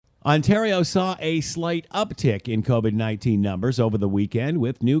Ontario saw a slight uptick in COVID-19 numbers over the weekend,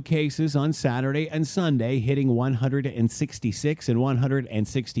 with new cases on Saturday and Sunday hitting 166 and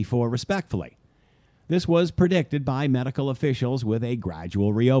 164 respectively. This was predicted by medical officials with a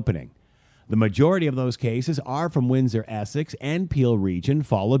gradual reopening. The majority of those cases are from Windsor, Essex, and Peel region,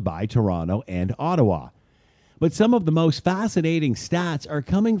 followed by Toronto and Ottawa. But some of the most fascinating stats are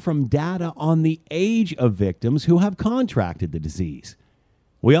coming from data on the age of victims who have contracted the disease.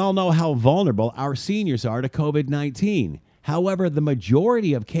 We all know how vulnerable our seniors are to COVID-19. However, the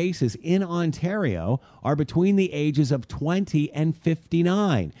majority of cases in Ontario are between the ages of 20 and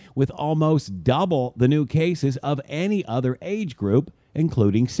 59, with almost double the new cases of any other age group,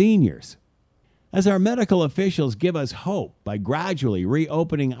 including seniors. As our medical officials give us hope by gradually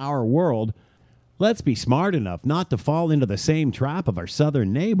reopening our world, let's be smart enough not to fall into the same trap of our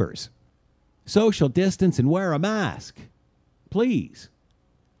southern neighbors. Social distance and wear a mask. Please.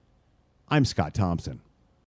 I'm Scott Thompson.